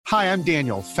Hi, I'm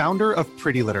Daniel, founder of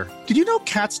Pretty Litter. Did you know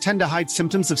cats tend to hide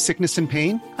symptoms of sickness and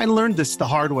pain? I learned this the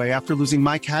hard way after losing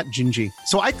my cat, Gingy.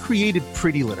 So I created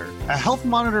Pretty Litter, a health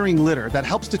monitoring litter that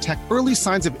helps detect early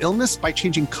signs of illness by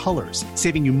changing colors,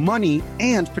 saving you money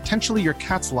and potentially your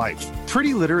cat's life.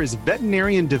 Pretty Litter is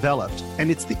veterinarian developed, and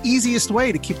it's the easiest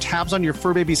way to keep tabs on your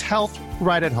fur baby's health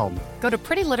right at home. Go to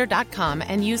prettylitter.com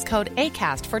and use code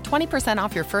ACAST for 20%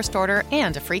 off your first order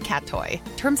and a free cat toy.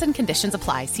 Terms and conditions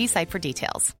apply. See site for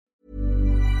details.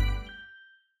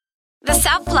 The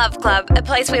Self Love Club, a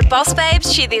place where boss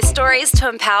babes share their stories to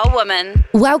empower women.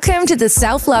 Welcome to the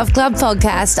Self Love Club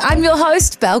podcast. I'm your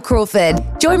host, Belle Crawford.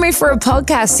 Join me for a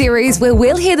podcast series where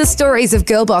we'll hear the stories of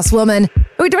girl boss women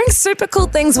who are doing super cool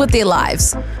things with their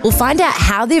lives. We'll find out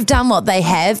how they've done what they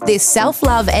have, their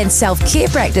self-love and self-care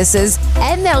practices,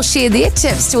 and they'll share their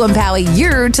tips to empower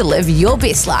you to live your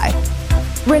best life.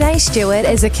 Renee Stewart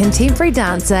is a contemporary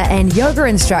dancer and yoga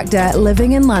instructor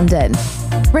living in London.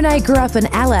 Renee grew up in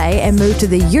LA and moved to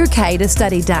the UK to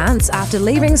study dance after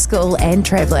leaving school and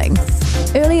travelling.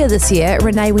 Earlier this year,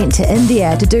 Renee went to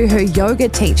India to do her yoga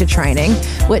teacher training,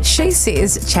 which she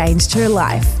says changed her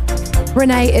life.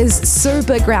 Renee is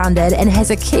super grounded and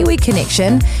has a Kiwi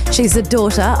connection. She's the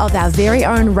daughter of our very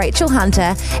own Rachel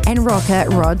Hunter and rocker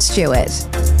Rod Stewart.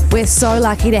 We're so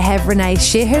lucky to have Renee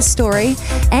share her story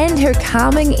and her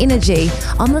calming energy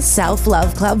on the Self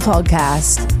Love Club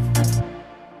podcast.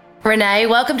 Renee,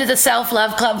 welcome to the Self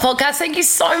Love Club podcast. Thank you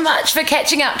so much for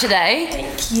catching up today.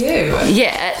 Thank you.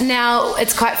 Yeah, now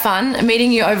it's quite fun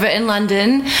meeting you over in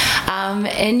London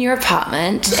in your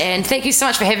apartment, and thank you so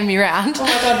much for having me around. Oh my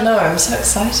God, no, I'm so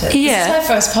excited. Yeah. This is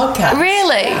my first podcast.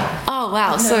 Really? Yeah. Oh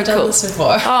wow, I've so never done cool. this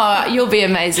before. Oh, you'll be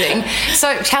amazing.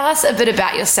 So tell us a bit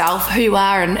about yourself, who you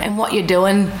are and what you're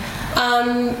doing.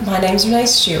 My name's Renee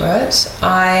Stewart.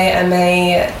 I am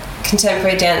a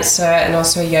contemporary dancer and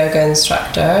also a yoga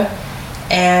instructor,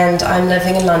 and I'm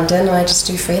living in London and I just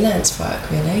do freelance work,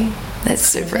 really. That's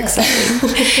super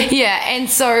exciting. Yeah, and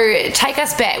so take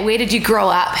us back. Where did you grow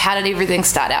up? How did everything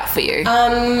start out for you?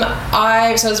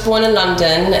 I was born in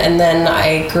London and then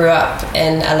I grew up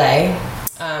in LA,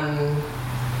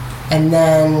 and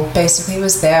then basically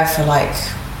was there for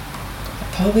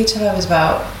probably till I was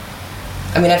about,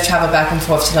 I've travelled back and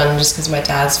forth to London just because my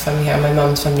dad's from here and my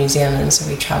mum's from New Zealand, so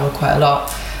we travel quite a lot.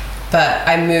 But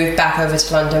I moved back over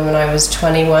to London when I was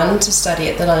 21 to study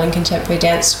at the London Contemporary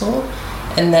Dance School.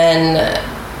 And then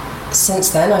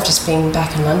since then, I've just been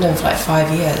back in London for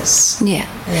 5 years. Yeah.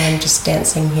 And I'm just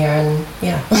dancing here and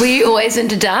yeah. Were you always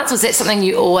into dance? Was that something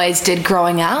you always did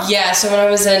growing up? Yeah, so when I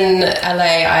was in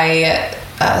LA,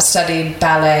 I studied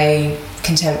ballet,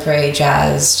 contemporary,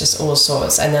 jazz, just all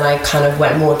sorts. And then I kind of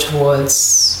went more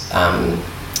towards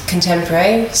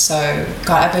contemporary. So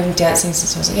I've been dancing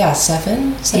since I was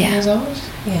seven years old.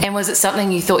 Yeah. And was it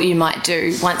something you thought you might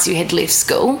do once you had left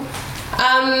school?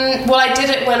 Well, I did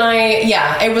it when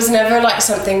it was never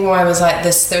something where I was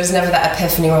this, there was never that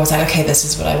epiphany where I was okay, this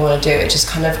is what I want to do. It just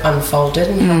kind of unfolded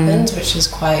and happened, which is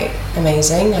quite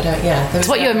amazing. It's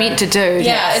what you were meant to do.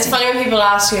 Yeah, it's funny when people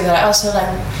ask you that,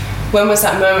 when was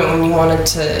that moment when you wanted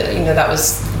to, that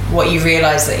was what you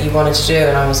realised that you wanted to do?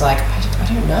 And I was like,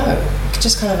 I don't know. It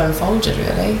just kind of unfolded,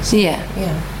 really. So, yeah.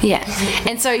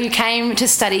 And so you came to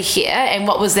study here, and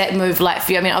what was that move like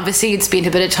for you? Obviously you'd spent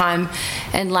a bit of time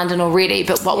in London already,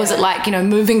 but what was it like,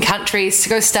 moving countries to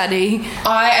go study?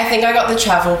 I think I got the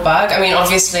travel bug.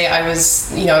 Obviously I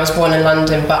was born in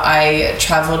London, but I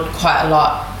travelled quite a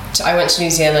lot. I went to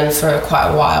New Zealand for quite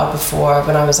a while before,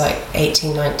 when I was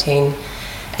 18, 19,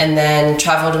 and then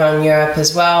travelled around Europe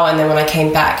as well. And then when I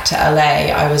came back to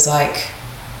LA, I was like,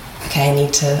 okay, I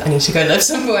need to go live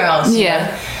somewhere else.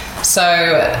 Yeah. So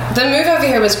the move over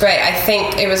here was great. I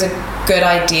think it was a good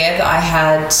idea that I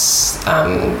had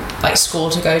school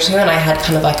to go to, and I had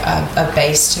kind of a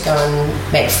base to go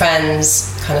and make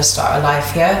friends, kind of start a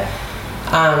life here.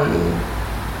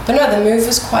 But no, the move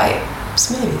was quite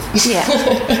smooth. Yeah.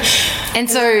 And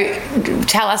so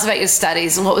tell us about your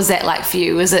studies. What was that like for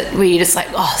you? Were you just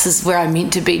this is where I'm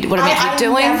meant to be, what I'm meant to be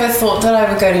doing? I never thought that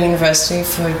I would go to university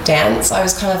for dance. I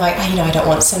was kind of I don't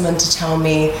want someone to tell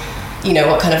me,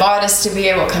 what kind of artist to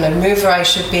be or what kind of mover I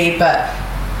should be, but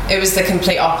it was the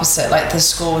complete opposite. The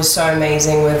school was so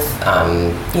amazing with,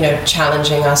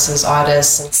 challenging us as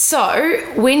artists. So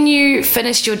when you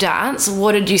finished your dance,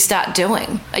 what did you start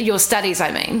doing? Your studies,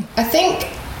 I mean. I think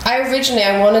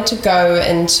I wanted to go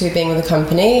into being with a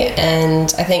company,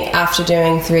 and I think after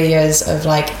doing 3 years of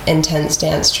intense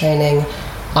dance training,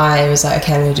 I was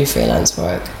okay, I'm going to do freelance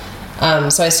work.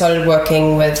 So I started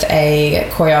working with a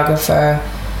choreographer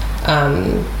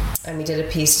and we did a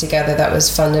piece together that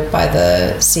was funded by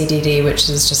the CDD, which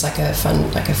is just like a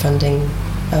funding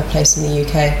place in the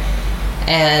UK.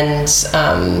 And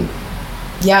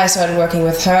I started working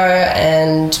with her,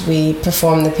 and we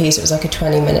performed the piece. It was like a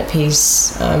 20-minute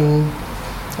piece, and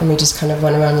we just kind of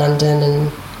went around London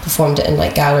and performed it in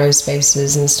like gallery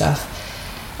spaces and stuff.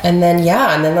 And then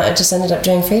I just ended up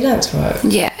doing freelance work.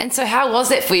 Yeah. And so how was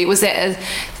that for you? Was that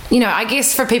I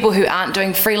guess for people who aren't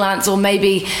doing freelance, or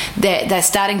maybe they're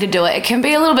starting to do it, it can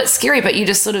be a little bit scary, but you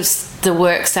just sort of, the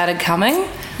work started coming?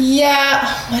 Yeah,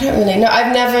 I don't really know.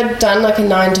 I've never done like a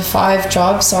 9-to-5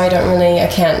 job, so I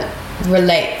can't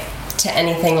relate to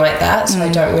anything like that, so I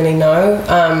don't really know.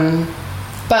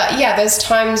 But yeah, there's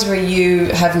times where you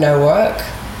have no work,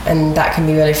 and that can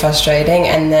be really frustrating,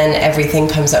 and then everything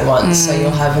comes at once. So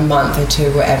you'll have a month or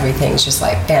two where everything's just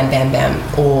like bam, bam,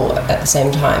 bam, all at the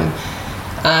same time.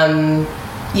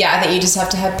 I think you just have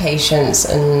to have patience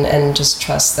and just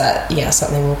trust that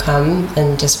something will come,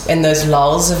 and just in those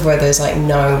lulls of where there's like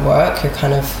no work, you're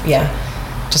kind of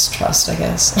just trust, I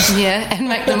guess. Yeah, and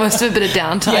make the most of a bit of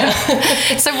downtime.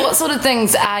 Yeah. So what sort of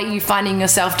things are you finding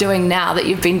yourself doing now that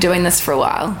you've been doing this for a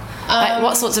while? Like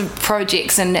what sorts of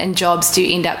projects and jobs do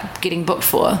you end up getting booked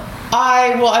for?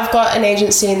 I've got an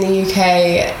agency in the UK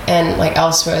and like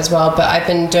elsewhere as well, but I've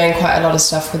been doing quite a lot of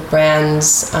stuff with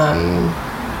brands,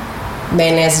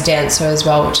 mainly as a dancer as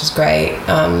well, which is great.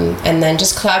 And then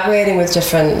just collaborating with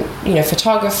different,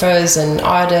 photographers and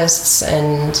artists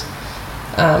and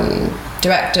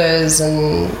directors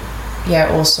and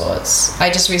all sorts. I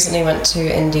just recently went to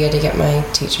India to get my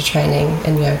teacher training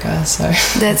in yoga, so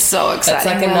that's so exciting. That's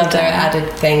like another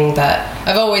added thing that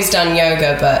I've always done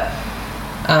yoga, but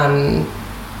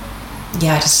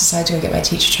I just decided to go get my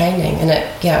teacher training, and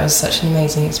it was such an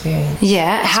amazing experience.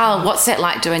 What's that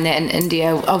like doing that in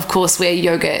India, of course, where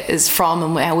yoga is from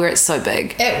and where it's so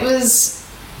big? It was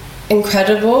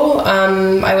incredible.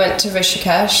 I went to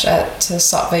Rishikesh to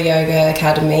Sattva Yoga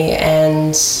Academy,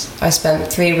 and I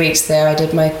spent 3 weeks there. I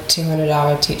did my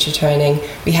 200-hour teacher training.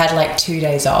 We had like 2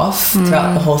 days off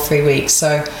throughout the whole 3 weeks,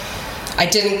 so I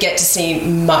didn't get to see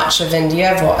much of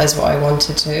India as what I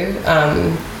wanted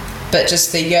to, but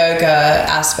just the yoga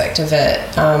aspect of it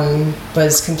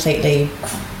was completely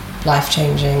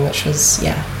life-changing, which was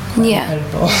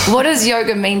incredible. What does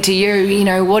yoga mean to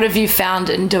you? What have you found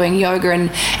in doing yoga and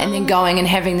then going and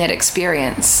having that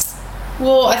experience?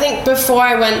 Well, I think before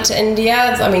I went to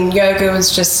India, yoga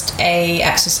was just a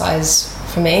exercise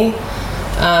for me.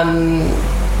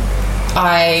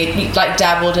 I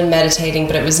dabbled in meditating,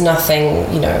 but it was nothing,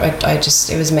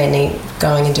 it was mainly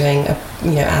going and doing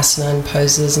asana and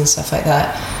poses and stuff like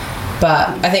that. But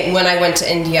I think when I went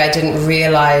to India, I didn't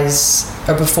realize,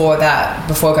 or before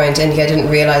going to India, I didn't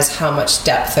realize how much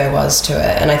depth there was to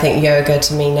it. And I think yoga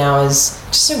to me now is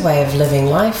just a way of living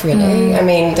life, really.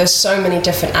 There's so many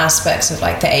different aspects of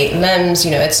like the 8 limbs.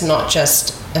 It's not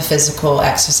just a physical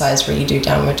exercise where you do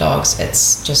downward dogs.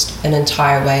 It's just an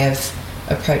entire way of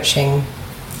approaching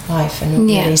life in a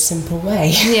really simple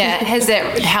way. Has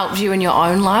that helped you in your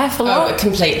own life a lot? Oh,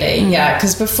 completely.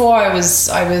 Because before I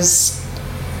was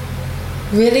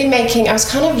really I was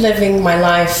kind of living my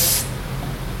life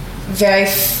very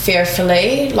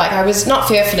fearfully. Like I was not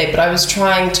fearfully, but I was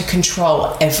trying to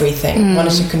control everything.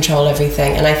 Wanted to control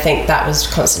everything, and I think that was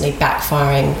constantly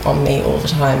backfiring on me all the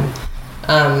time.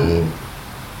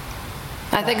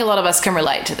 I think a lot of us can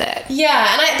relate to that. Yeah,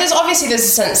 and there's a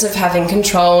sense of having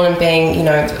control and being,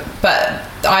 but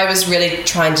I was really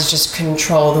trying to just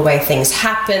control the way things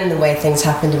happened in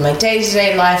my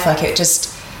day-to-day life. Like it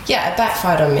just, it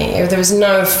backfired on me. There was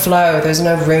no flow, there was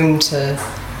no room to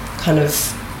kind of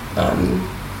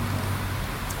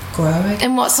grow, I guess.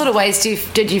 In what sort of ways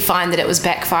did you find that it was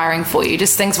backfiring for you?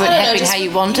 Just things weren't happening how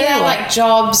you wanted? Yeah, like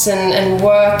jobs and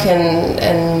work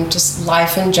and just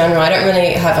life in general. I don't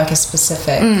really have like a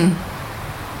specific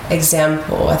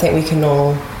example. I think we can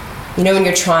all, when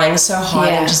you're trying so hard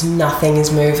and just nothing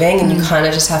is moving, and you kind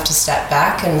of just have to step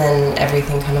back, and then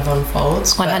everything kind of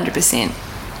unfolds. 100%.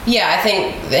 Yeah, I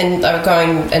think in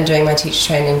going and doing my teacher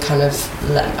training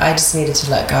I just needed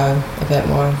to let go a bit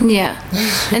more. Yeah.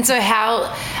 And so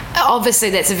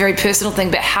obviously that's a very personal thing,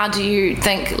 but how do you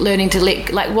think learning to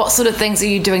what sort of things are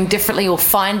you doing differently or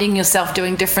finding yourself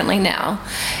doing differently now?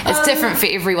 It's different for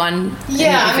everyone in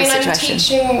every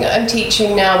situation. I'm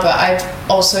teaching now, but I've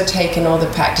also taken all the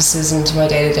practices into my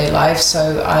day-to-day life.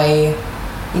 So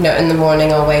in the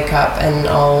morning I'll wake up and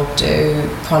I'll do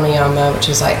pranayama, which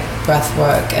is like breath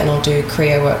work, and I'll do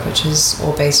kriya work, which is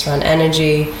all based around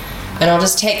energy, and I'll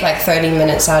just take like 30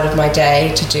 minutes out of my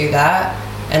day to do that.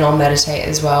 and I'll meditate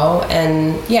as well.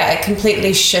 And yeah, it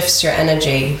completely shifts your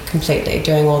energy completely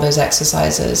doing all those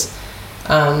exercises.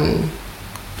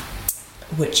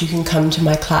 Which you can come to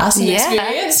my class and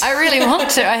experience. I really want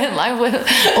to. I would,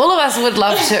 all of us would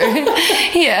love to.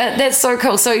 Yeah, that's so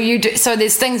cool. So so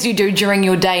there's things you do during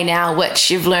your day now,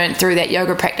 which you've learned through that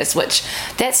yoga practice, which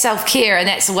that's self-care, and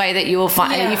that's the way that you'll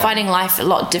find. Are you finding life a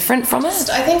lot different from it?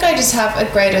 I think I just have a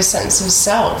greater sense of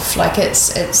self. Like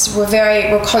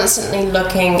we're constantly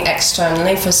looking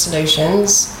externally for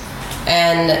solutions,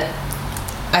 and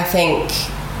I think,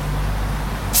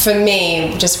 for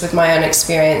me, just with my own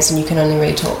experience, and you can only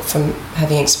really talk from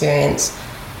having experience,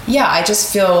 I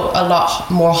just feel a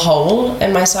lot more whole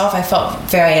in myself. I felt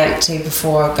very empty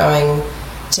before going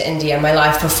to India. My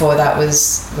life before that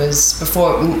was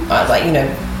before, like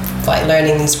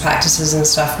learning these practices and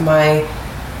stuff. I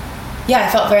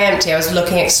felt very empty. I was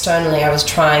looking externally. I was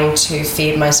trying to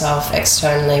feed myself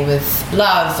externally with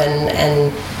love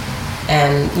and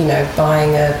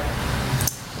buying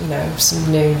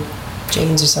some new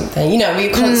jeans or something. We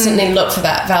constantly look for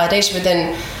that validation. But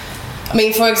then,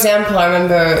 for example, I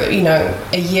remember,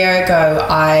 a year ago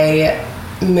I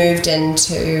moved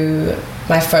into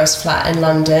my first flat in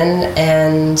London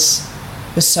and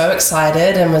was so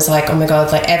excited and was like, oh my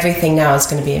God, like everything now is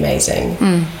going to be amazing.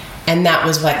 And that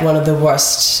was like one of the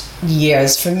worst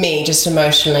years for me, just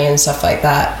emotionally and stuff like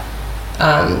that.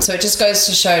 So it just goes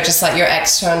to show, just like your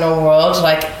external world,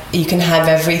 like you can have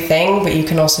everything, but you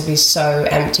can also be so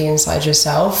empty inside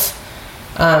yourself.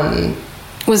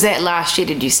 Was that last year,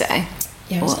 did you say?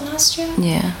 Yeah, was it last year?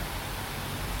 Yeah.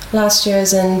 Last year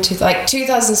is in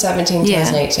 2017,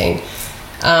 2018.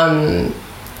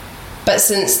 But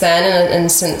since then,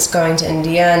 and since going to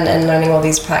India and learning all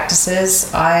these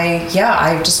practices, I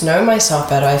just know myself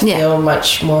better. I feel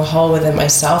much more whole within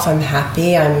myself. I'm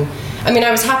happy.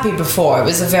 I was happy before. It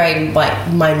was a very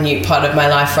minute part of my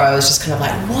life where I was just kind of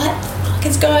like, what the fuck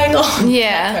is going on?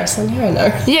 Yeah. Person here, I know.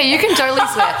 Yeah, you can totally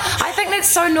swear. I think that's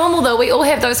so normal though. We all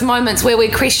have those moments where we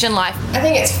question life. I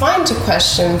think it's fine to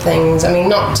question things.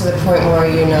 Not to the point where,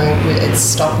 it's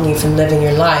stopping you from living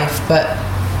your life, but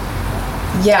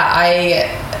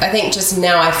I think just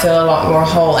now I feel a lot more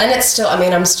whole. And it's still,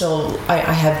 I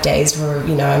have days where,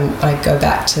 I go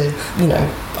back to,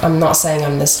 I'm not saying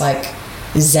I'm this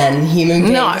Zen human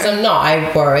being, because I'm not.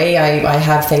 I worry. I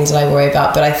have things that I worry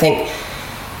about, but I think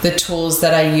the tools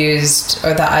that I used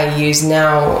or that I use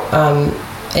now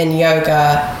in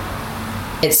yoga,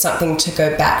 it's something to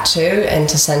go back to and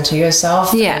to center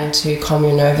yourself and to calm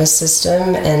your nervous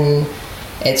system, and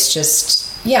it's just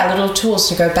little tools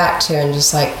to go back to and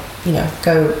just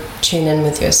go tune in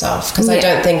with yourself, because I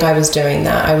don't think I was doing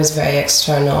that. I was very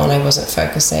external and I wasn't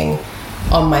focusing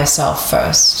on myself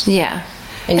first.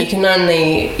 And you can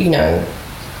only,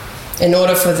 in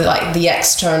order for the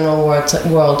external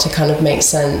world to kind of make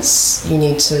sense, you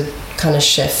need to kind of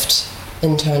shift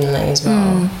internally as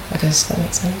well. I guess that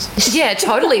makes sense. Yeah,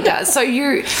 totally does. So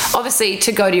you, obviously,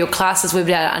 to go to your classes, we'll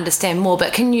be able to understand more,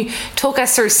 but can you talk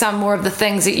us through some more of the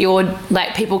things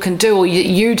that people can do or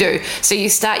you do? So you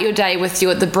start your day with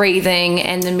the breathing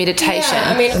and the meditation.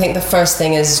 I think the first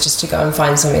thing is just to go and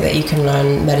find something that you can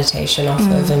learn meditation off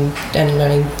of and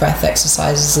learning breath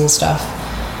exercises and stuff.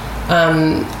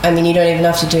 You don't even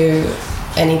have to do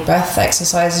any breath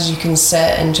exercises. You can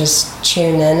sit and just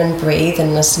tune in and breathe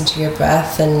and listen to your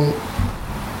breath. And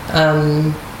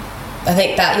I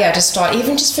think that, to start,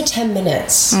 even just for 10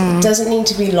 minutes, it doesn't need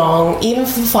to be long, even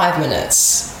for 5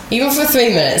 minutes, even for 3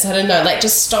 minutes, I don't know,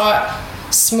 just start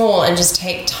small and just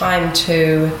take time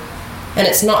to, and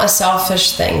it's not a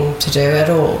selfish thing to do at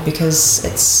all, because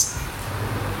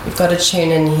you've got to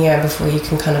tune in here before you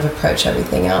can kind of approach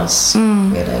everything else,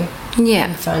 really. Yeah.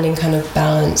 And finding kind of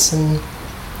balance. And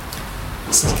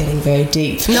this is getting very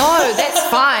deep. No, that's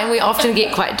fine. We often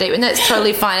get quite deep, and that's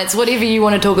totally fine. It's whatever you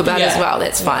want to talk about as well.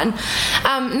 That's fine.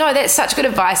 No, that's such good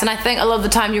advice. And I think a lot of the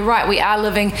time you're right. We are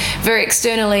living very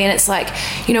externally, and it's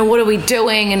what are we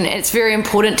doing? And it's very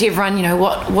important to everyone,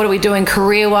 what are we doing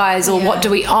career-wise, or what do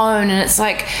we own? And it's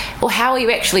how are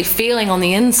you actually feeling on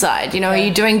the inside? Are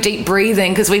you doing deep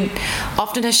breathing? Because we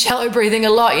often are shallow breathing a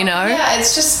lot, Yeah,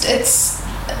 it's just,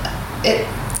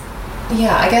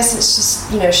 I guess it's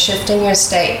just, shifting your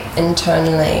state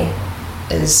internally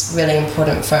is really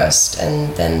important first,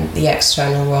 and then the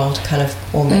external world kind of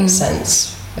will make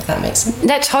sense, if that makes sense.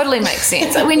 That totally makes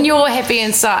sense. When you're happy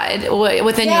inside or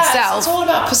within yourself. It's all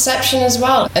about perception as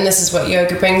well. And this is what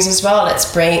yoga brings as well. It's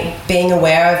being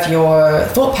aware of your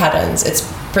thought patterns. It's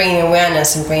bringing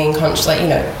awareness and bringing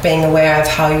being aware of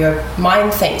how your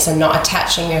mind thinks and not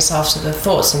attaching yourself to the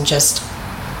thoughts and just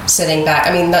sitting back.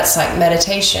 That's like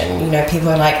meditation. People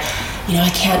are like, I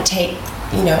can't take,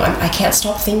 I can't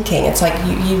stop thinking. It's like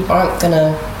you aren't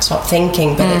gonna stop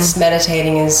thinking, but it's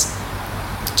meditating is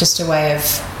just a way of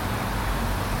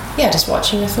just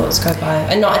watching your thoughts go by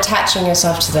and not attaching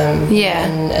yourself to them.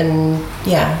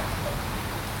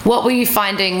 What were you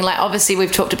finding? Like, obviously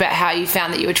we've talked about how you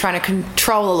found that you were trying to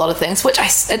control a lot of things, which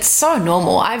it's so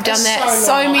normal. I've done that.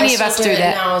 So many of us do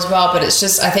that now as well, but it's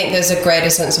just, I think there's a greater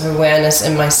sense of awareness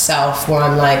in myself where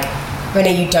I'm like,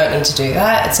 Renee, you don't need to do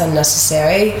that. It's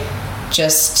unnecessary.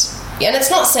 And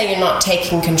it's not saying you're not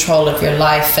taking control of your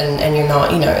life and you're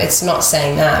not, it's not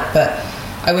saying that, but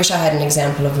I wish I had an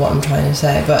example of what I'm trying to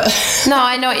say, but... No,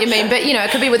 I know what you mean, but,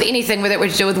 it could be with anything, whether it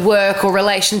was to do with work or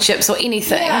relationships or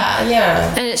anything.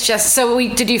 Yeah. And it's just,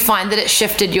 did you find that it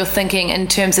shifted your thinking in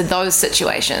terms of those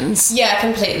situations? Yeah,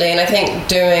 completely. And I think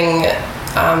doing,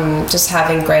 just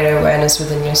having greater awareness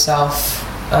within yourself,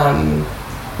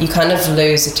 you kind of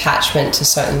lose attachment to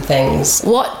certain things.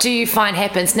 What do you find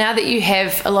happens now that you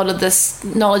have a lot of this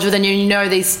knowledge within you and you know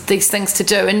these things to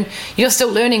do and you're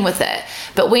still learning with it,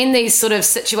 but when these sort of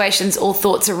situations or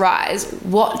thoughts arise,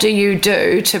 what do you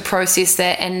do to process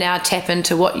that and now tap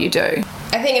into what you do?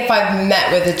 I think if I've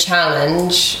met with a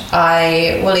challenge,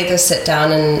 I will either sit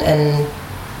down and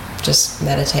just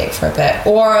meditate for a bit,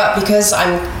 or because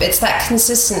it's that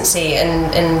consistency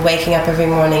in waking up every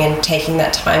morning and taking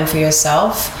that time for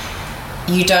yourself.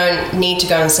 You don't need to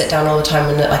go and sit down all the time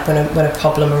when a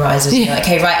problem arises. You're like,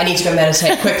 okay, right, I need to go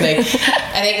meditate quickly.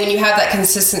 I think when you have that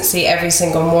consistency every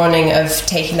single morning of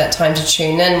taking that time to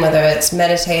tune in, whether it's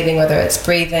meditating, whether it's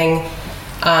breathing,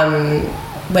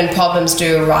 when problems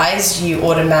do arise,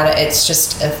 it's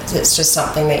just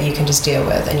something that you can just deal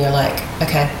with, and you're like,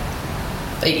 okay.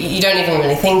 You don't even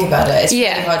really think about it. It's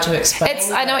really hard to explain.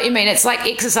 I know what you mean. It's like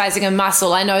exercising a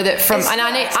muscle. I know that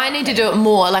I need to do it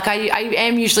more. Like I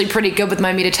am usually pretty good with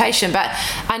my meditation, but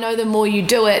I know the more you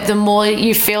do it, the more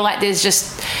you feel like there's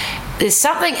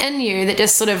something in you that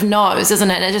just sort of knows,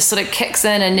 isn't it? And it just sort of kicks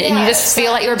in, and you just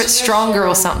feel like you're a bit stronger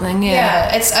or something.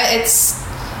 Yeah. It's.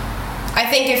 I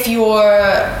think if you're,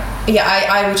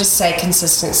 I would just say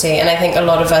consistency, and I think a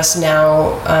lot of us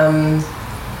now.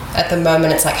 At the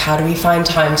moment, it's like, how do we find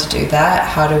time to do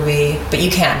that? But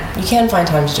you can find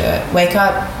time to do it. Wake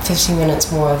up 15 minutes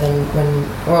more than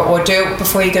or do it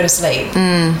before you go to sleep.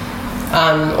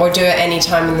 Or do it any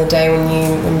time in the day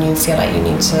when you feel like you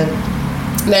need to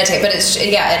meditate. But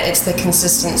it's the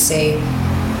consistency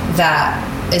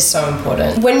that is so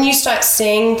important. When you start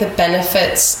seeing the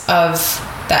benefits of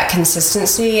that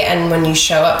consistency, and when you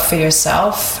show up for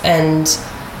yourself, and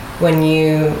when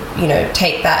you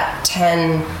take that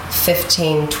 10,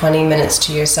 15, 20 minutes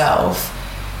to yourself,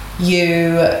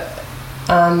 you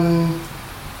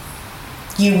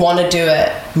want to do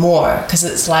it more, because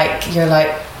it's like, you're like,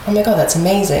 oh my god, that's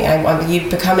amazing. You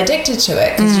become addicted to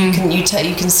it, because you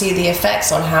can see the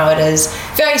effects on how it is,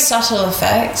 very subtle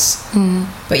effects,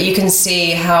 but you can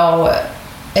see how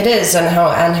it is and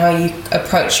how you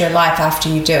approach your life after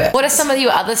you do it. What are some of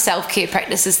your other self-care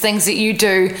practices, things that you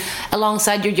do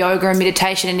alongside your yoga and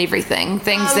meditation and everything?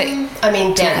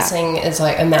 Dancing is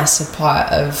like a massive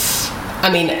part of...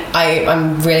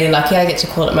 I'm really lucky. I get to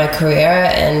call it my career,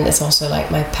 and it's also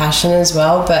like my passion as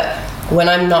well. But when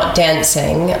I'm not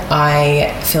dancing,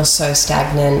 I feel so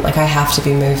stagnant. Like, I have to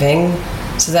be moving.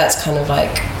 So that's kind of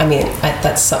like...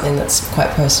 that's something that's quite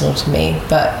personal to me.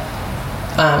 But...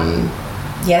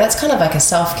 that's kind of like a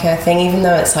self-care thing, even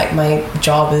though it's like my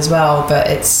job as well. But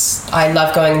I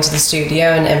love going into the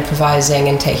studio and improvising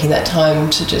and taking that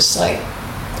time to just like,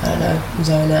 I don't know,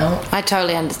 zone out. I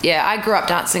totally understand. Yeah, I grew up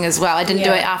dancing as well. I didn't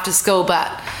do it after school,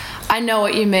 but I know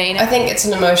what you mean. I think it's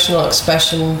an emotional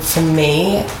expression for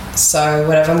me. So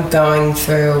whatever I'm going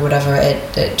through or whatever,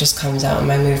 it just comes out in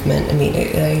my movement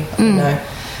immediately. I don't know.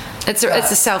 It's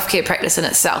a self-care practice in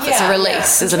itself. It's a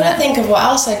release, isn't it? I think of what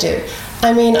else I do.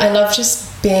 I love just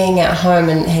being at home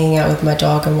and hanging out with my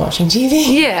dog and watching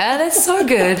TV. Yeah, that's so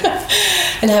good.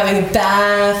 And having a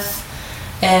bath,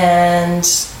 and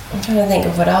I'm trying to think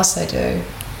of what else I do.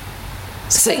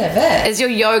 So kind of it. Is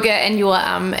your yoga and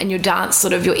your dance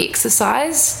sort of your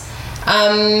exercise?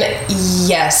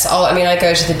 Yes. I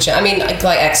go to the gym.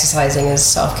 Like exercising is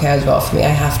self-care as well for me. I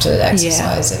have to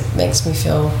exercise. It makes me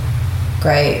feel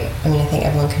great. I think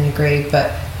everyone can agree,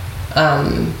 but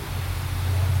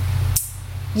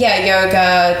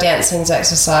yoga, dancing's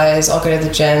exercise. I'll go to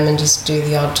the gym and just do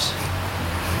the odd,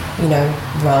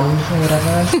 run or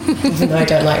whatever, even though I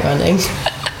don't like running.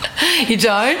 You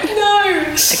don't? No.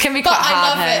 It can be quite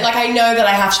hard. I love it. Like, I know that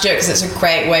I have to do it because it's a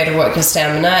great way to work your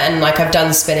stamina, and like I've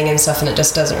done spinning and stuff, and it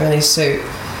just doesn't really suit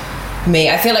me.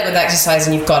 I feel like with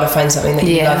exercising, you've got to find something that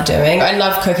you love doing. I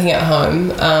love cooking at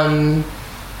home.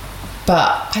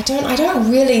 But I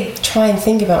don't really try and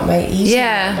think about my eating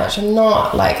that much. I'm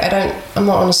not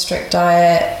on a strict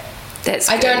diet.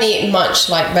 I don't eat much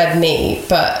like red meat,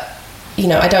 but you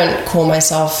know, I don't call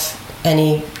myself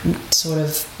any sort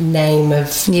of name of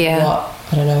what,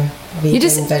 I don't know, vegan, you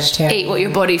just vegetarian. Eat what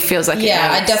your body feels like.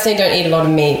 Yeah, I definitely don't eat a lot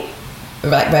of meat,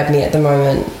 like red meat at the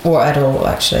moment, or at all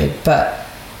actually, but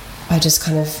I just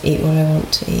kind of eat what I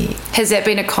want to eat. Has that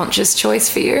been a conscious choice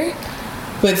for you?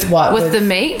 With what? With the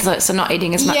meat? So not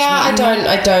eating as much meat?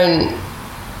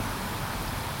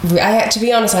 Yeah, to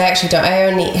be honest, I actually don't.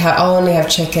 I'll only have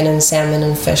chicken and salmon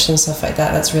and fish and stuff like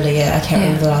that. That's really it. I can't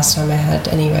remember the last time I had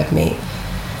any red meat.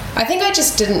 I think I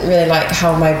just didn't really like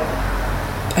how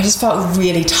I just felt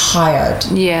really tired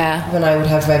when I would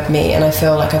have red meat, and I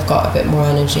feel like I've got a bit more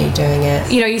energy doing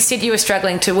it. You know, you said you were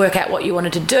struggling to work out what you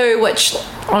wanted to do, which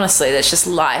honestly, that's just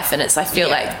life, and I feel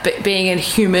like being a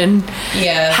human.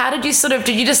 Yeah. How did you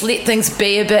did you just let things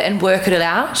be a bit and work it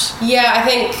out? Yeah, I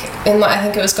think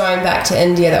it was going back to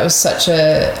India that was such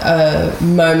a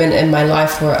moment in my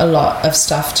life where a lot of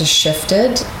stuff just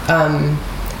shifted.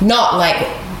 Not like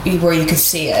where you could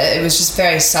see it. It was just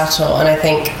very subtle, and I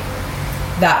think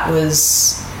that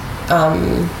was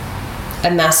a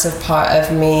massive part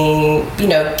of me, you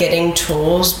know, getting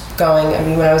tools going. I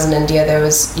mean, when I was in India, there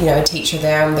was, you know, a teacher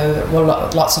there, and there were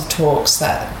lots of talks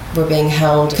that were being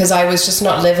held because I was just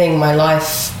not living my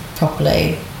life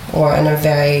properly, or in a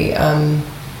very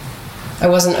I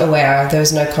wasn't aware. There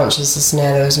was no consciousness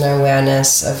there. There was no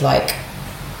awareness of like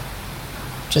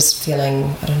just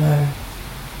feeling, I don't know,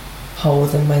 whole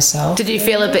within myself. Did you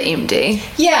feel a bit empty?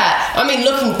 Yeah, I mean,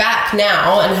 looking back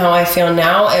now and how I feel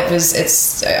now, I was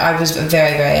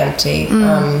very, very empty,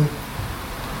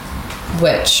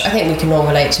 which I think we can all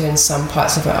relate to in some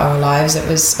parts of our lives. It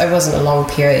wasn't a long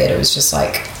period. It was just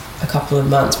like a couple of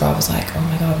months where I was like, oh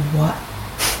my god, what?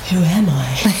 Who am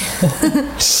I?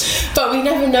 But we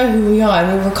never know who we are. I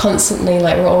mean, we're constantly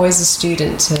we're always a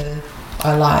student to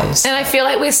our lives. And I feel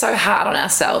like we're so hard on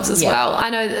ourselves as well.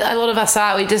 I know a lot of us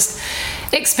are. We just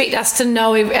expect us to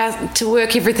know, to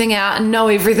work everything out and know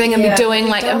everything and be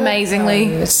doing amazingly.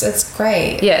 It's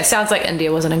great. Yeah, it sounds like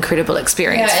India was an incredible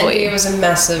experience for you. India was a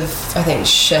massive, I think,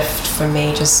 shift for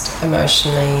me, just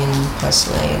emotionally and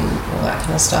personally and all that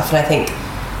kind of stuff. And I think,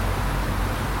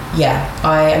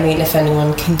 I mean, if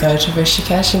anyone can go to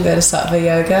Rishikesh and go to Sattva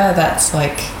Yoga, that's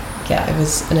it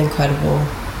was an incredible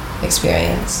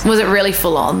experience. Was it really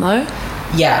full on though?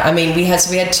 Yeah, I mean, we had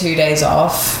 2 days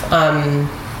off, and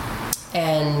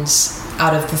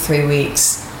out of the 3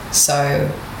 weeks, so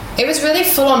it was really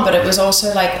full on, but it was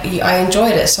also I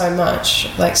enjoyed it so much.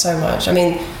 I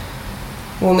mean,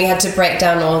 when we had to break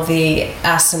down all the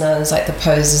asanas, the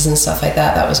poses and stuff like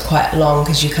that, that was quite long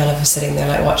because you kind of were sitting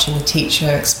there watching the teacher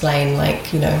explain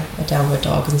a downward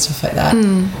dog and stuff like that.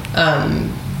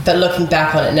 But looking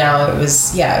back on it now, it was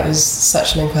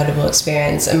such an incredible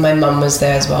experience, and my mum was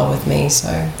there as well with me, so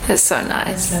that's so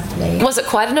nice. It was lovely. Was it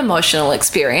quite an emotional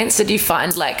experience? Did you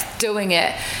find doing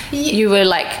it, you were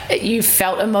you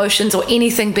felt emotions or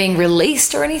anything being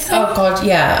released or anything? Oh god,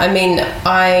 yeah. I mean,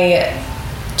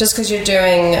 just because you're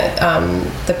doing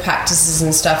the practices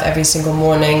and stuff every single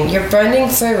morning, you're burning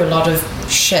through a lot of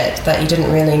shit that you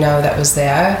didn't really know that was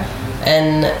there,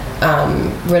 and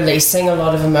releasing a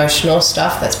lot of emotional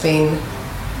stuff that's been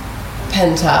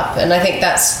pent up. And I think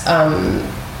that's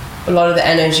a lot of the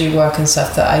energy work and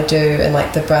stuff that I do, and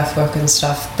the breath work and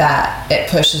stuff, that it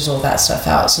pushes all that stuff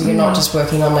out. So you're not just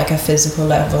working on a physical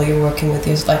level, you're working with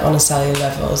your on a cellular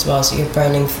level as well, so you're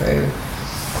burning through.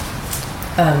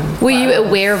 Were you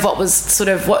aware of what was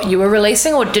what you were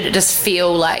releasing, or did it just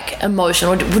feel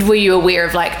emotional? Or were you aware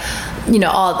of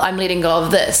I'm letting go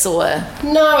of this? Or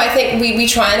no, I think we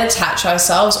try and attach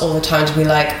ourselves all the time to be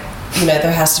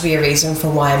there has to be a reason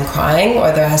for why I'm crying,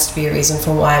 or there has to be a reason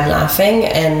for why I'm laughing,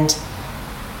 and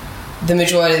the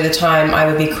majority of the time I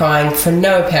would be crying for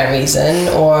no apparent reason,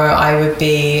 or I would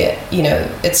be,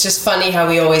 it's just funny how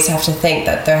we always have to think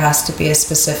that there has to be a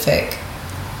specific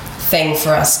thing for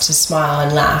us to smile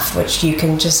and laugh, which you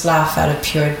can just laugh out of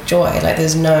pure joy.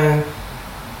 There's no,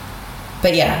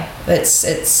 but yeah,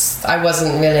 it's I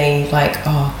wasn't really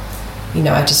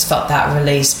I just felt that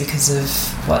release because of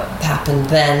what happened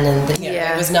then, and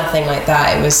it was nothing like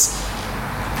that. It was,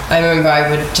 I remember I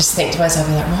would just think to myself,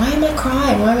 why am I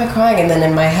crying? And then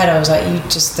in my head I was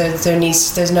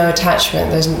there's no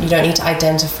attachment, you don't need to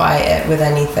identify it with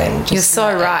anything. Just, you're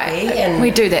so right, and we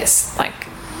do this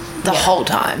the whole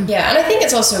time. Yeah, and I think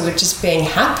it's also with just being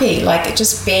happy,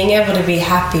 just being able to be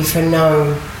happy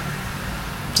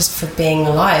just for being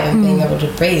alive and being able to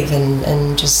breathe,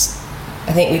 and just,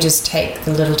 I think we just take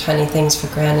the little tiny things for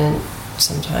granted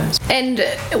sometimes. And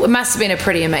it must have been a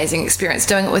pretty amazing experience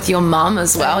doing it with your mum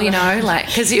as well, you know, like,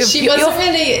 because she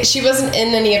wasn't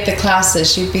in any of the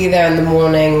classes. She'd be there in the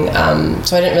morning,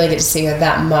 so I didn't really get to see her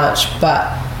that much,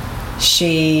 but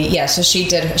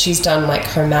she's done like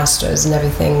her masters and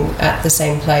everything at the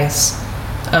same place.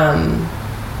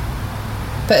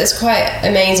 But it's quite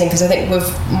amazing because I think with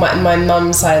my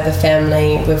mum's side of the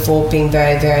family, we've all been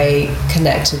very, very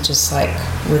connected, just like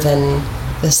within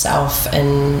the self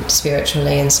and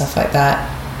spiritually and stuff like that.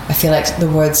 I feel like the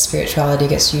word spirituality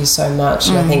gets used so much,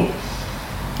 and I think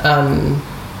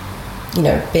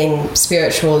being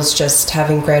spiritual is just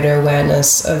having greater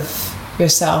awareness of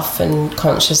yourself and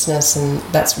consciousness, and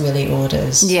that's really all it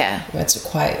is. Yeah, it's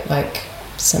quite like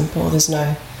simple. There's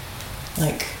no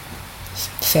like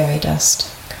fairy dust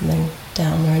coming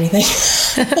down or anything.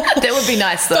 That would be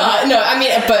nice though.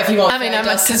 But if you want fairy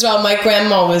dust as well, my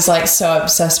grandma was like so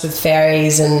obsessed with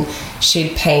fairies and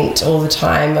she'd paint all the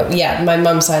time. But yeah, my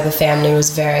mum's side of the family was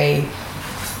very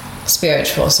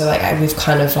spiritual, so like we've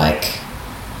kind of like,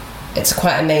 it's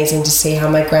quite amazing to see how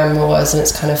my grandma was, and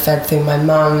it's kind of fed through my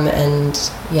mum, and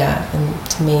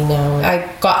to me now.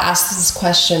 I got asked this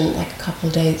question like a couple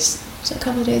of days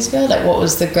ago, like what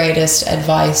was the greatest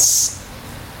advice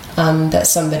that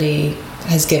somebody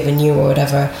has given you or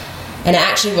whatever, and it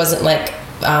actually wasn't like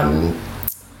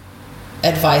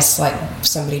advice like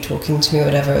somebody talking to me or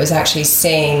whatever. It was actually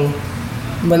saying,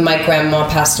 when my grandma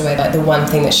passed away, like the one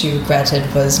thing that she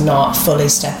regretted was not fully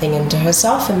stepping into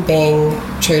herself and being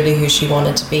truly who she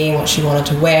wanted to be and what she wanted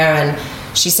to wear. And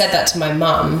she said that to my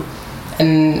mum,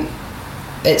 and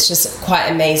it's just quite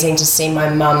amazing to see my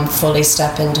mum fully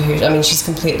step into who, I mean, she's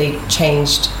completely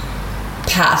changed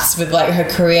paths with like her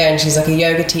career, and she's like a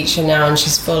yoga teacher now, and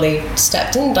she's fully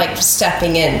stepped in, like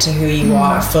stepping into who you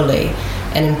are fully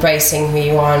and embracing who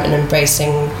you are and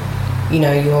embracing, you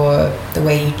know, the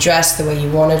way you dress, the way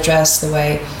you want to dress, the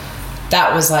way.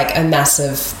 That was like a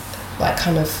massive like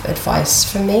kind of advice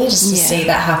for me, just to see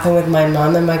that happen with my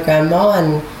mum and my grandma.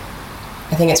 And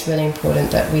I think it's really important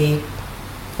that we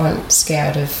aren't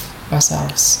scared of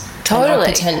ourselves. Totally. Our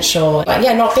potential. Like,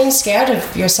 not being scared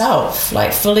of yourself,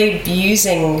 like fully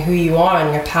using who you are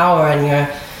and your power and your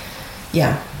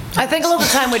I think a lot of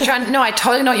the time we're trying. No, I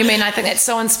totally know what you mean. I think that's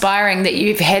so inspiring that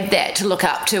you've had that to look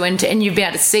up to, and you've been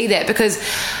able to see that, because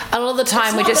a lot of the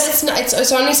time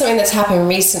it's only something that's happened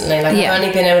recently. Like I've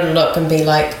only been able to look and be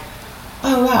like,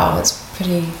 oh wow, that's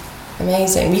pretty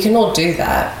amazing. We can all do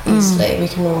that easily. We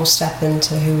can all step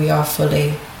into who we are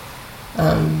fully.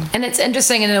 And it's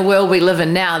interesting, in the world we live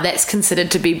in now, that's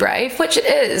considered to be brave, which it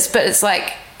is, but it's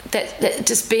like that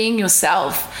just being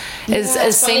yourself seems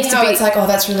to be. It's like, oh,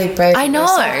 that's really brave. I know,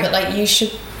 yourself, but like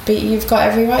you've got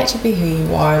every right to be who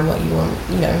you are and what you want.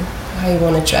 You know, how you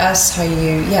want to dress, how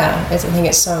you. I think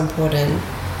it's so important.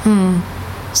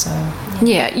 So.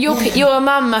 Your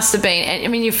mum must have been. I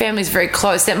mean, your family's very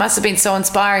close. That must have been so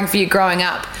inspiring for you growing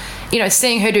up. You know,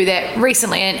 seeing her do that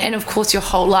recently, and of course your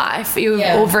whole life, you were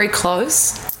all very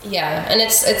close. Yeah, and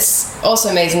it's also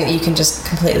amazing that you can just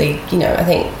completely, you know, I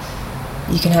think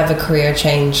you can have a career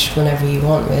change whenever you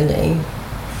want, really,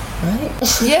 right?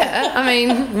 Yeah, I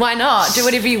mean, why not? Do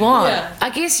whatever you want. Yeah. I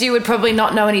guess you would probably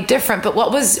not know any different, but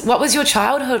what was your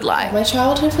childhood like? My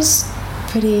childhood was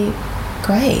pretty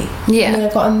great. Yeah. I mean,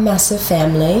 I've got a massive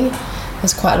family.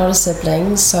 There's quite a lot of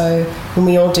siblings, so when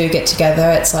we all do get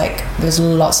together, it's like there's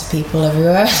lots of people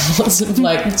everywhere, lots of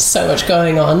like so much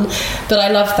going on. But I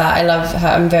love that.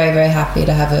 I'm very, very happy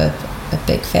to have a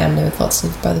big family with lots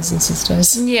of brothers and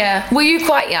sisters. Yeah. Were you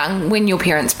quite young when your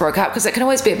parents broke up? Because it can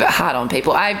always be a bit hard on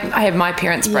people. I had my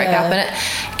parents break up, and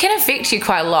it can affect you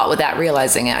quite a lot without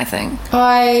realising it, I think.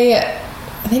 I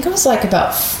think I was like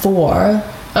about 4.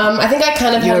 I think I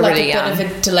kind of had like a bit of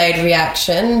a delayed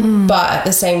reaction, but at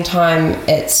the same time,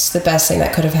 it's the best thing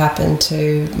that could have happened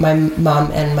to my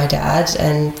mum and my dad,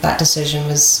 and that decision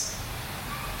was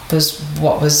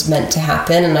what was meant to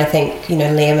happen. And I think, you know,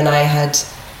 Liam and I had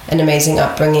an amazing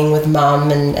upbringing with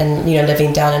mum, and you know,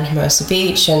 living down in Hermosa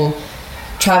Beach and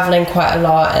traveling quite a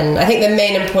lot. And I think the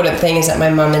main important thing is that my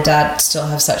mum and dad still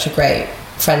have such a great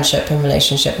friendship and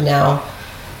relationship now,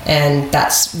 and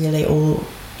that's really all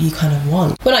you kind of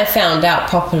want. When I found out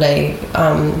properly,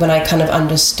 when I kind of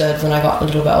understood, when I got a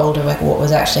little bit older, like what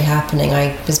was actually happening,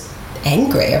 I was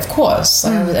angry, of course.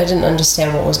 Like, I didn't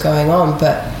understand what was going on,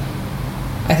 but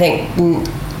I think,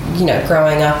 you know,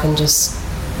 growing up and just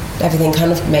everything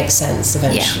kind of makes sense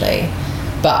eventually.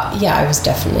 Yeah. But yeah, I was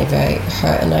definitely very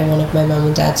hurt, and I wanted my mum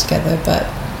and dad together, but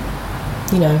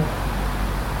you know,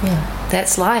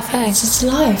 that's life, hey? It's just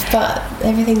life, but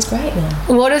everything's great now.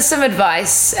 What is some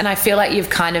advice, and I feel like you've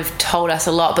kind of told us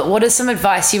a lot, but what is some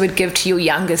advice you would give to your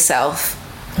younger self?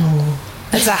 Oh.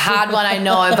 It's a hard one, I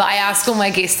know, but I ask all my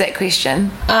guests that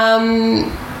question.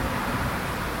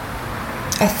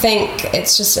 I think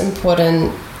it's just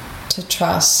important to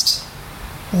trust.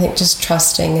 I think just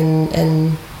trusting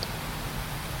in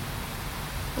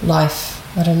life.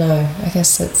 I don't know. I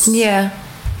guess it's... Yeah.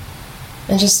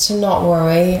 And just to not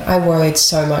worry. I worried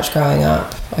so much growing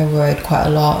up. I worried quite a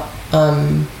lot.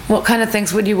 What kind of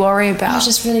things would you worry about? Oh,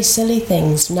 just really silly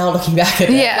things. Now looking back at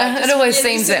it. Yeah, like, it always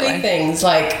really seems that way. Things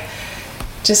like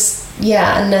just,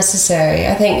 unnecessary.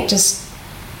 I think just,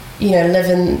 live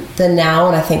in the now,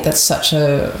 and I think that's such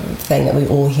a thing that we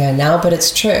all hear now, but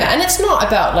it's true. And it's not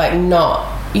about like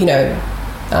not,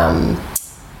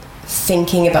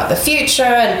 thinking about the future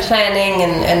and planning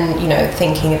and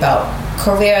thinking about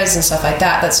careers and stuff like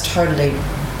that. That's totally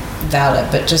valid,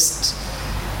 but just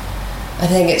I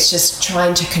think it's just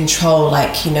trying to control,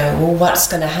 what's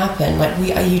going to happen?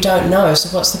 You don't know,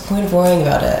 so what's the point of worrying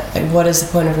about it? Like, what is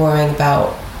the point of worrying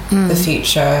about the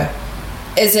future?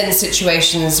 Is in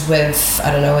situations with,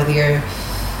 I don't know, whether you're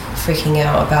freaking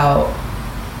out about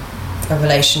a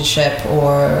relationship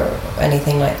or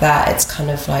anything like that, it's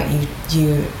kind of like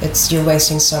you're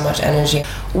wasting so much energy.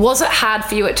 Was it hard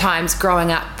for you at times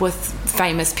growing up with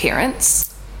famous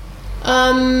parents?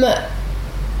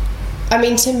 I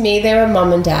mean, to me, they were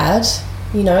mum and dad,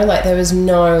 there was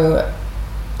no,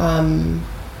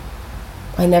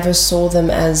 I never saw them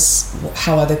as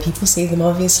how other people see them,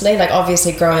 obviously. Like,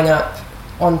 obviously, growing up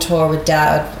on tour with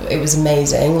dad, it was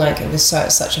amazing. Like, it was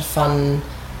such a fun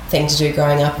thing to do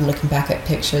growing up, and looking back at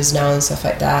pictures now and stuff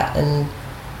like that.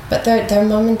 But they're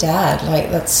mum and dad,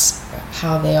 like, that's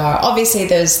how they are. Obviously,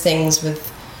 there's things with,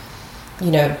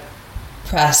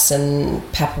 press and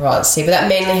paparazzi, but that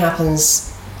mainly happens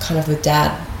kind of with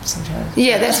dad sometimes.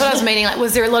 Yeah, that's what I was meaning. Like,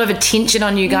 was there a lot of attention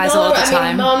on you guys a lot of the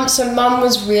time? Mum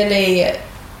was really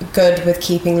good with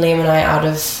keeping Liam and I out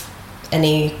of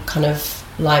any kind of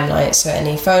limelight. So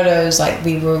any photos, like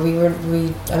we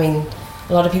I mean,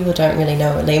 a lot of people don't really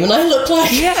know what Liam and I look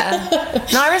like. Yeah.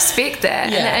 No, I respect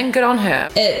that. Yeah. And good on her.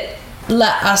 It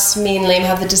let me and Liam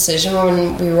have the decision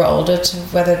when we were older to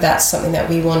whether that's something that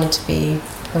we wanted to be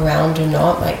around or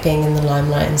not, like being in the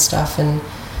limelight and stuff. And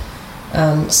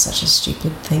such a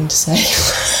stupid thing to say.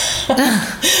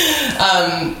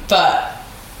 But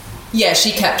yeah,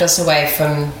 she kept us away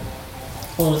from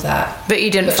all of that. But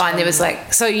you didn't find there was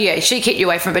she kept you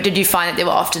away from it, but did you find that there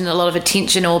were often a lot of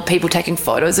attention or people taking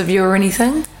photos of you or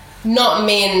anything? Not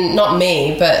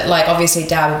me, but like obviously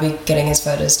Dad would be getting his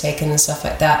photos taken and stuff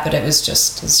like that, but it's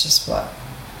just what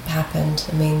happened.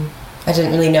 I mean, I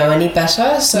didn't really know any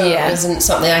better, so it wasn't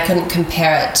something I couldn't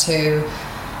compare it to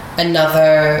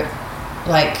another,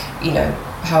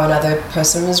 how another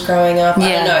person was growing up.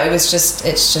 I don't know, it's just...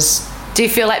 Do you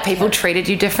feel like people treated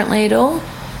you differently at all?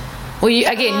 Well,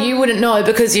 you wouldn't know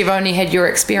because you've only had your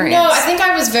experience. No, I think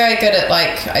I was very good at,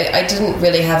 I didn't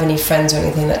really have any friends or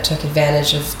anything that took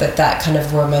advantage of that kind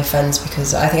of were my friends,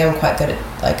 because I think I'm quite good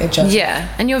at a job. Yeah,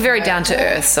 and you're very down to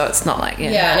earth, so it's not like...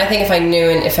 Yeah, and I think if I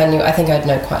knew, I think I'd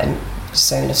know quite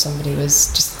soon if somebody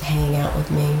was just hanging out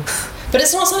with me. But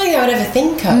it's not something I would ever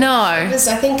think of. No. I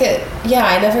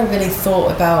never really thought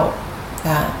about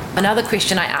that. Another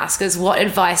question I ask is, what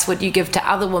advice would you give to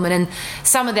other women? And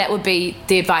some of that would be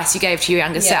the advice you gave to your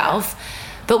younger self.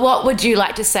 But what would you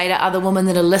like to say to other women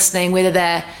that are listening, whether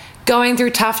they're going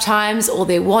through tough times or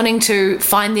they're wanting to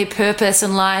find their purpose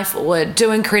in life or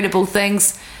do incredible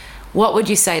things? What would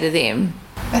you say to them?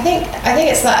 I think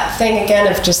it's that thing again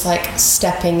of just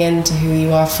stepping into who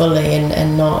you are fully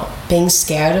and not being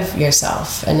scared of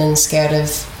yourself and then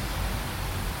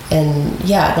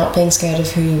not being scared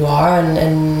of who you are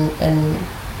and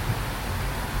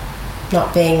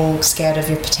not being scared of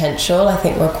your potential. I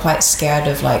think we're quite scared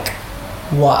of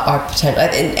what our potential,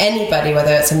 anybody,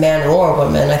 whether it's a man or a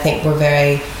woman, I think we're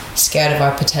very scared of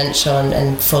our potential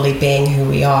and fully being who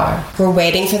we are. We're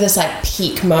waiting for this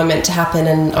peak moment to happen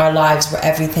in our lives where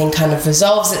everything kind of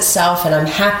resolves itself and I'm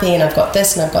happy and I've got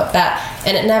this and I've got that,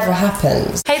 and it never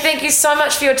happens. Hey, thank you so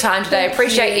much for your time today. I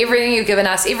appreciate everything you've given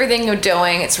us, everything you're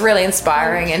doing. It's really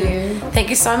inspiring. Thank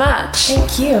you so much.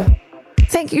 Thank you.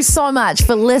 Thank you so much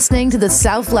for listening to the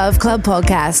Self Love Club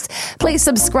podcast. Please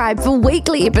subscribe for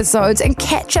weekly episodes and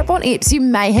catch up on eps you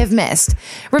may have missed.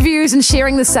 Reviews and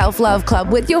sharing the Self Love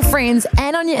Club with your friends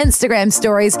and on your Instagram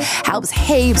stories helps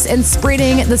heaps in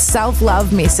spreading the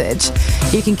self-love message.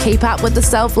 You can keep up with the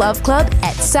Self Love Club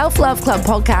at Self Love Club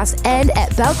Podcast and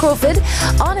at Belle Crawford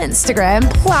on Instagram.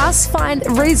 Plus, find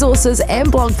resources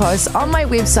and blog posts on my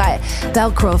website,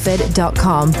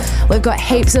 bellecrawford.com. We've got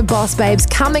heaps of boss babes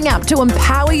coming up to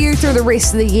empower you through the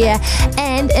rest of the year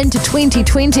and into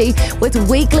 2020 with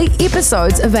weekly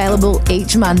episodes available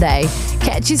each Monday.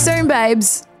 Catch you soon,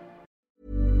 babes.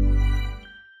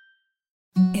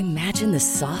 Imagine the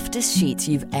softest sheets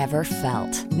you've ever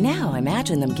felt. Now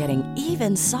imagine them getting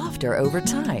even softer over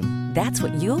time. That's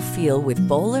what you'll feel with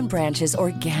Boll & Branch's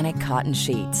organic cotton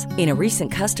sheets. In a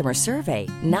recent customer survey,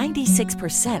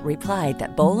 96% replied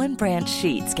that Boll & Branch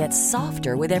sheets get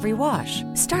softer with every wash.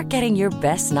 Start getting your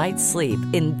best night's sleep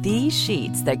in these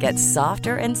sheets that get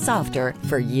softer and softer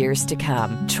for years to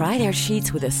come. Try their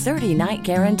sheets with a 30-night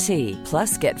guarantee.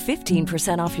 Plus, get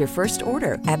 15% off your first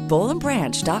order at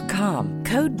bollandbranch.com.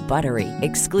 Code BUTTERY.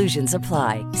 Exclusions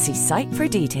apply. See site for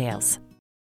details.